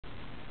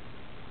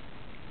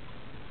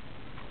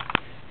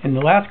In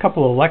the last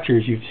couple of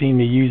lectures, you've seen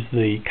me use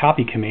the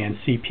copy command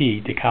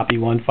cp to copy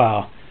one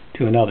file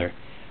to another.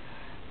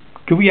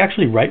 Could we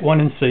actually write one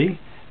in C?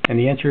 And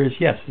the answer is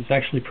yes. It's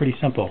actually pretty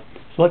simple.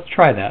 So let's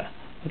try that.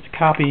 Let's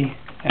copy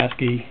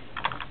ASCII.C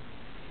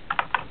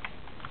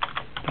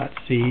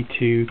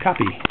to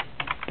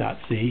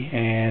copy.C,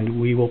 and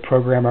we will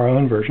program our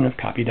own version of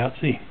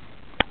copy.C.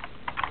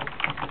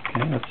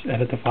 Okay, let's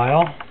edit the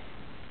file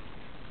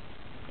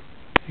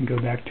and go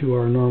back to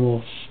our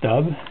normal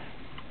stub.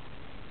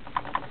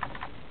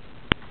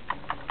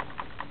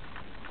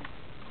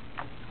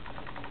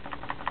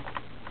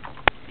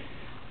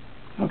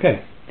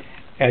 Okay,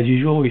 as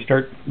usual, we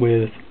start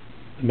with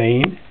the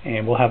main,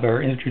 and we'll have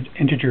our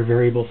integer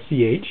variable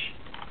ch,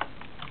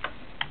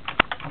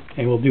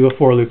 and we'll do a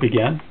for loop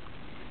again.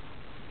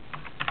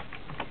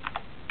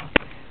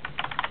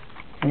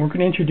 And we're going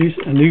to introduce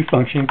a new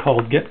function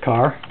called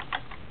getchar,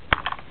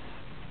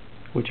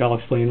 which I'll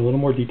explain in a little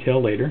more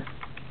detail later.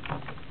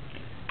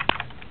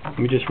 Let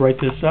me just write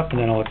this up and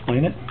then I'll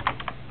explain it.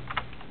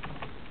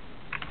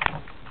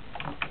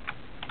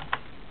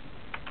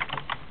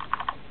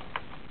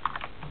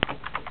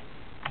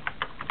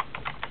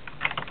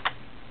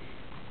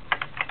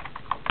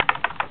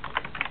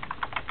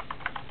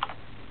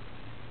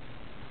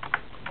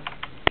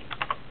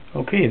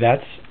 Okay,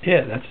 that's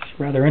it. That's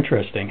rather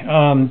interesting.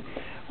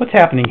 What's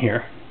happening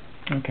here?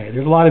 Okay,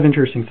 there's a lot of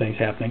interesting things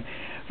happening.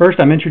 First,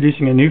 I'm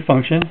introducing a new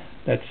function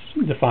that's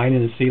defined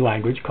in the C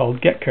language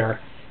called getchar.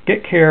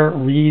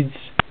 Getchar reads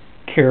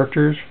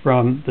characters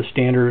from the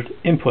standard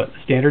input.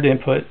 The standard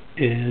input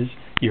is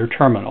your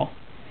terminal.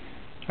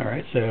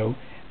 Alright, so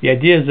the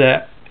idea is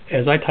that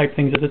as I type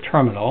things at the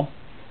terminal,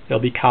 they'll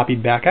be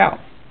copied back out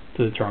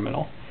to the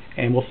terminal.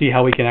 And we'll see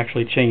how we can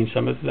actually change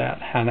some of that,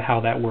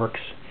 how that works.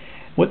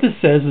 What this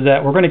says is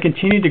that we're going to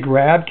continue to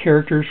grab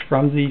characters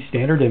from the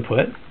standard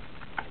input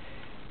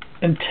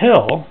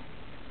until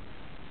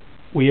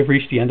we have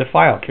reached the end of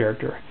file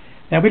character.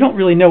 Now we don't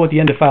really know what the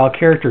end of file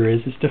character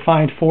is. It's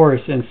defined for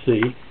us in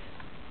C,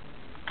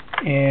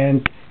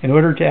 and in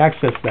order to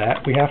access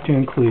that we have to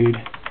include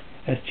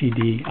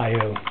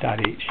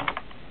stdio.h.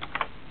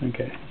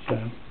 Okay,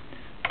 so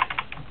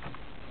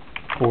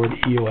for the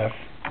EOF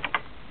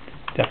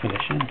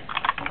definition.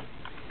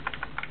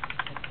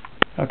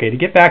 Okay, to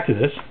get back to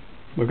this,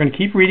 we're going to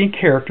keep reading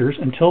characters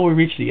until we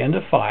reach the end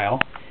of file,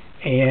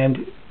 and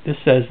this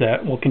says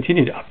that we'll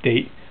continue to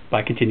update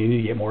by continuing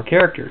to get more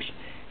characters.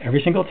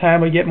 Every single time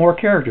we get more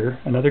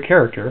another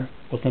character,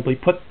 we'll simply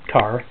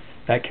putchar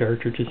that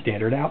character to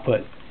standard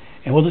output.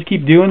 And we'll just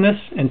keep doing this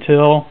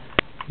until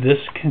this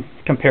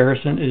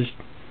comparison is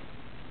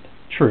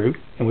true,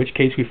 in which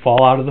case we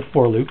fall out of the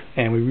for loop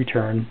and we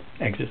return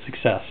exit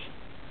success.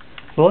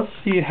 So let's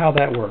see how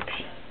that works.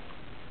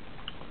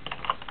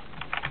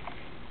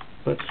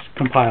 Let's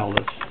compile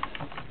this.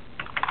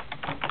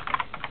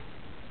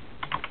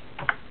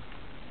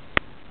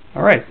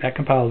 Alright, that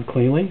compiled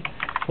cleanly.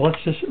 So let's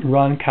just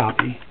run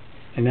copy.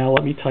 And now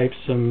let me type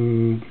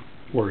some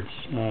words.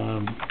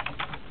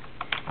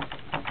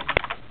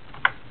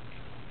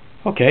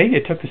 Okay,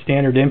 it took the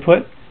standard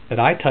input that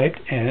I typed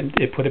and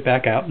it put it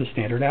back out in the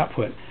standard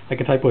output. I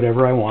can type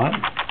whatever I want.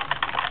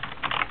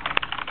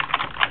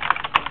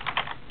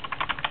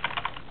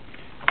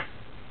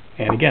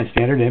 And again,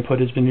 standard input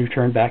has been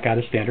returned back out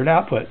of standard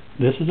output.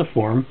 This is a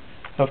form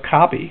of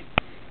copy.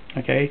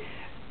 Okay,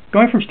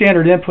 going from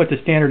standard input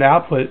to standard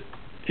output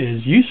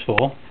is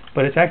useful,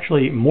 but it's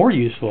actually more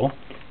useful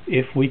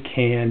if we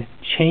can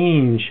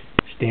change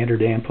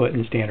standard input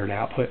and standard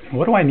output. And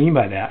what do I mean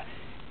by that?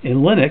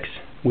 In Linux,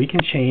 we can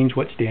change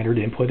what standard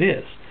input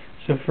is.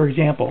 So for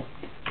example,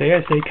 say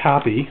I say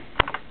copy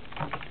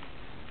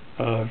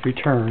of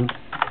return.c.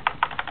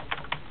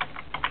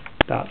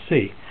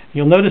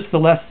 You'll notice the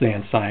less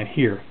than sign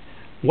here.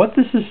 What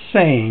this is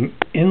saying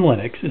in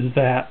Linux is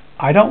that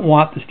I don't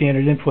want the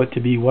standard input to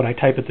be what I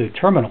type at the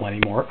terminal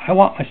anymore. I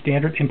want my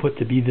standard input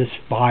to be this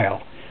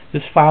file.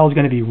 This file is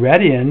going to be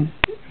read in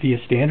via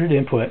standard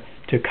input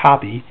to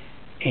copy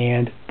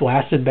and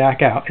blasted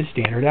back out as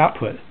standard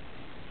output.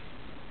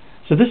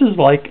 So this is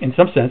like, in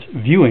some sense,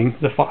 viewing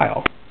the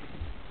file.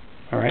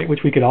 Alright,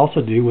 which we could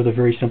also do with a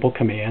very simple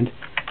command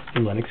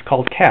in Linux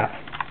called cat.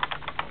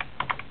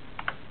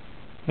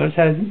 Notice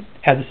it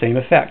has the same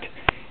effect.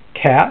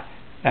 Cat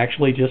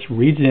actually just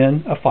reads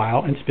in a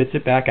file and spits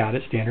it back out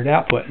at standard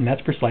output, and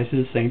that's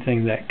precisely the same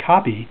thing that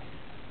copy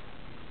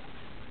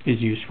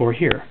is used for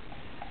here.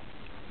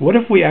 What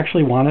if we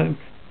actually want to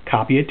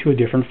copy it to a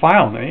different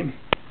file name?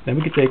 Then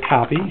we could say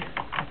copy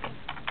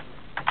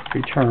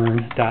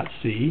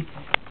return.c,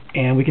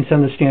 and we can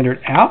send the standard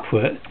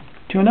output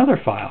to another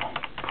file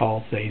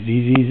called, say,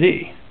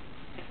 zzz.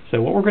 So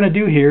what we're going to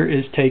do here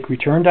is take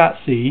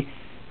return.c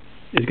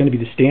is going to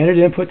be the standard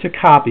input to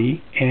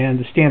copy, and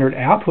the standard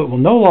output will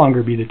no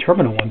longer be the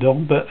terminal window,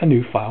 but a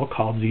new file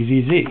called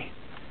zzz.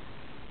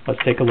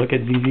 Let's take a look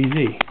at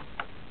zzz.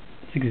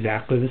 It's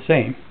exactly the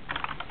same.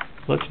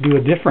 Let's do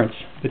a difference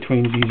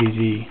between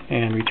zzz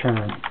and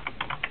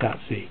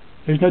return.c.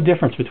 There's no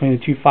difference between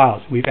the two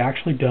files. We've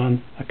actually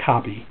done a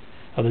copy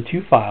of the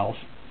two files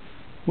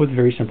with a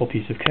very simple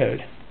piece of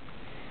code.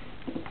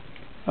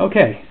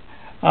 Okay,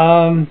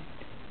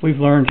 we've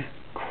learned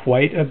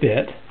quite a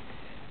bit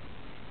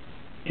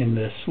in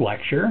this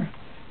lecture.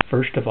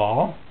 First of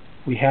all,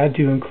 we had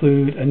to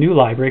include a new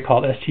library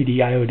called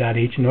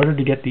stdio.h in order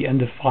to get the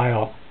end of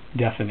file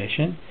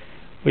definition.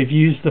 We've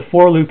used the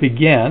for loop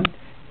again.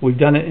 We've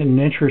done it in an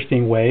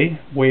interesting way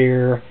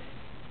where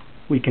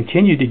we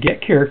continue to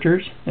get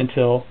characters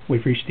until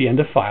we've reached the end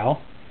of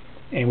file,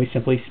 and we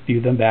simply spew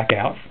them back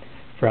out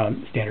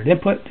from standard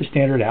input to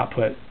standard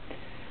output.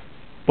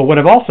 But what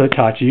I've also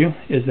taught you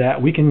is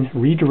that we can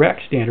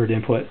redirect standard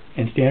input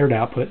and standard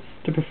output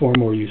to perform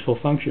more useful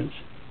functions.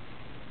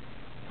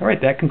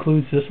 Alright, that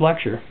concludes this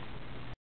lecture.